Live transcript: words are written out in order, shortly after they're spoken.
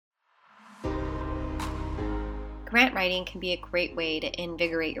Grant writing can be a great way to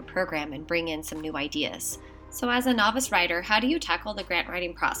invigorate your program and bring in some new ideas. So as a novice writer, how do you tackle the grant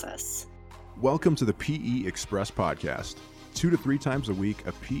writing process? Welcome to the PE Express podcast. 2 to 3 times a week,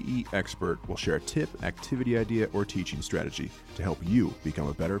 a PE expert will share a tip, activity idea, or teaching strategy to help you become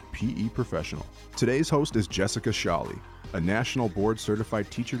a better PE professional. Today's host is Jessica Shawley, a National Board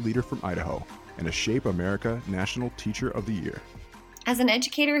Certified Teacher Leader from Idaho and a Shape America National Teacher of the Year. As an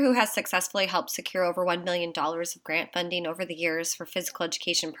educator who has successfully helped secure over $1 million of grant funding over the years for physical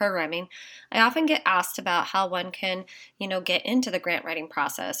education programming, I often get asked about how one can, get into the grant writing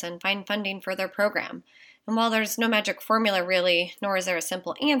process and find funding for their program. And while there's no magic formula really, nor is there a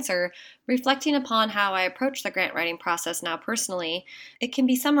simple answer, reflecting upon how I approach the grant writing process now personally, it can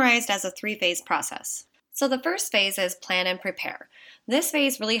be summarized as a 3-phase process. So the first phase is plan and prepare. This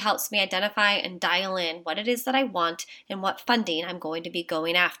phase really helps me identify and dial in what it is that I want and what funding I'm going to be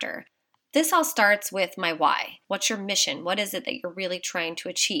going after. This all starts with my why. What's your mission? What is it that you're really trying to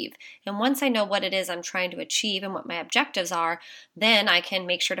achieve? And once I know what it is I'm trying to achieve and what my objectives are, then I can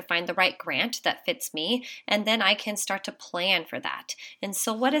make sure to find the right grant that fits me, and then I can start to plan for that. And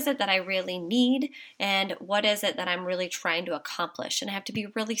so what is it that I really need, and what is it that I'm really trying to accomplish? And I have to be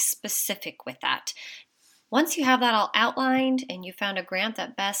really specific with that. Once you have that all outlined and you found a grant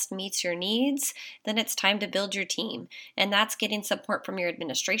that best meets your needs, then it's time to build your team. And that's getting support from your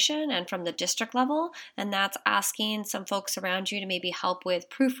administration and from the district level. And that's asking some folks around you to maybe help with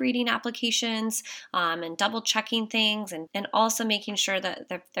proofreading applications and double checking things, and also making sure that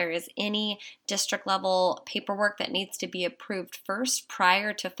if there is any district level paperwork that needs to be approved first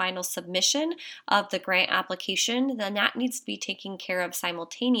prior to final submission of the grant application, then that needs to be taken care of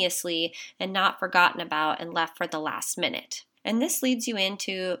simultaneously and not forgotten about and left for the last minute. And this leads you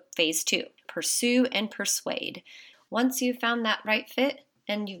into phase 2, pursue and persuade. Once you've found that right fit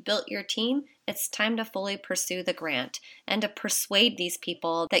and you've built your team, it's time to fully pursue the grant and to persuade these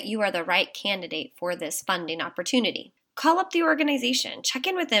people that you are the right candidate for this funding opportunity. Call up the organization, check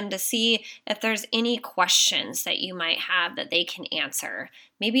in with them to see if there's any questions that you might have that they can answer.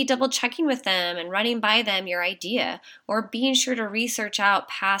 Maybe double checking with them and running by them your idea, or being sure to research out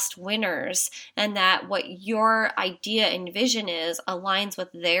past winners and that what your idea and vision is aligns with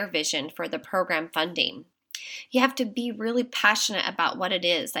their vision for the program funding. You have to be really passionate about what it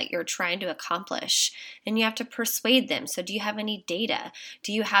is that you're trying to accomplish, and you have to persuade them. So do you have any data?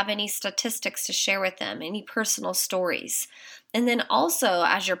 Do you have any statistics to share with them? Any personal stories? And then also,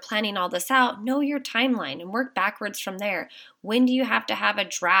 as you're planning all this out, know your timeline and work backwards from there. When do you have to have a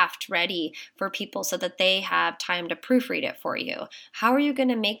draft ready for people so that they have time to proofread it for you? How are you going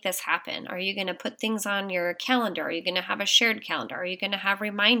to make this happen? Are you going to put things on your calendar? Are you going to have a shared calendar? Are you going to have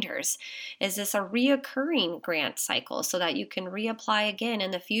reminders? Is this a reoccurring grant cycle so that you can reapply again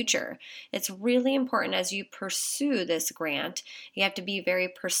in the future? It's really important as you pursue this grant, you have to be very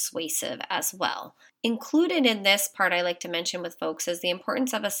persuasive as well. Included in this part I like to mention with folks is the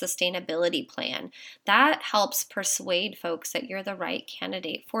importance of a sustainability plan. That helps persuade folks that you're the right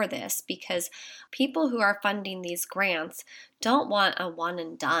candidate for this, because people who are funding these grants don't want a one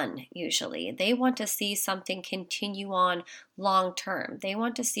and done usually. They want to see something continue on long term. They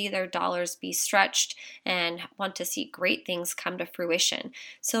want to see their dollars be stretched and want to see great things come to fruition.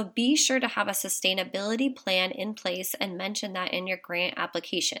 So be sure to have a sustainability plan in place and mention that in your grant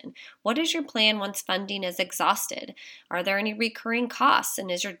application. What is your plan once funding is exhausted? Are there any recurring costs?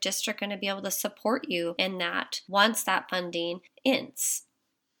 And is your district going to be able to support you in that once that funding ends?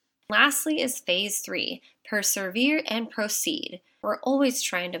 Lastly is phase 3, persevere and proceed. We're always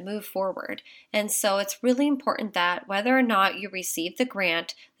trying to move forward. And so it's really important that whether or not you receive the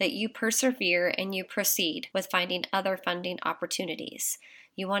grant, that you persevere and you proceed with finding other funding opportunities.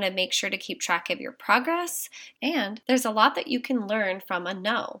 You want to make sure to keep track of your progress, and there's a lot that you can learn from a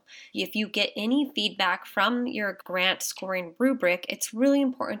no. If you get any feedback from your grant scoring rubric, it's really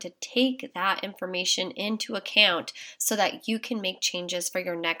important to take that information into account so that you can make changes for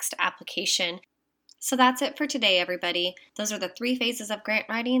your next application. So that's it for today, everybody. Those are the 3 phases of grant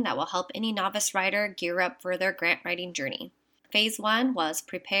writing that will help any novice writer gear up for their grant writing journey. Phase 1 was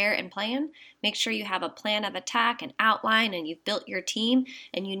prepare and plan. Make sure you have a plan of attack and outline, and you've built your team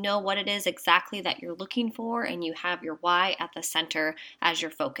and you know what it is exactly that you're looking for, and you have your why at the center as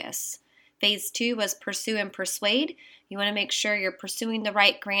your focus. Phase 2 was pursue and persuade. You want to make sure you're pursuing the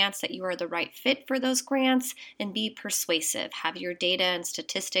right grants, that you are the right fit for those grants, and be persuasive. Have your data and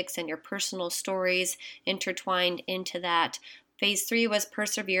statistics and your personal stories intertwined into that. Phase 3 was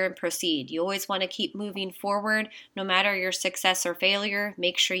persevere and proceed. You always want to keep moving forward. No matter your success or failure,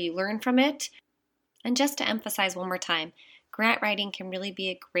 make sure you learn from it. And just to emphasize one more time, grant writing can really be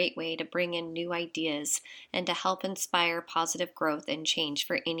a great way to bring in new ideas and to help inspire positive growth and change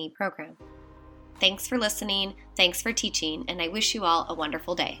for any program. Thanks for listening, thanks for teaching, and I wish you all a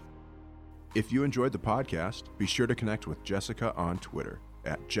wonderful day. If you enjoyed the podcast, be sure to connect with Jessica on Twitter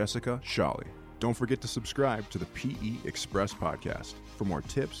at Jessica Shawley. Don't forget to subscribe to the PE Express podcast for more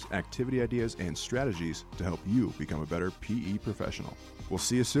tips, activity ideas, and strategies to help you become a better PE professional. We'll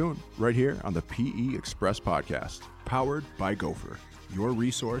see you soon, right here on the PE Express podcast, powered by Gopher, your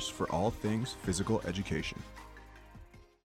resource for all things physical education.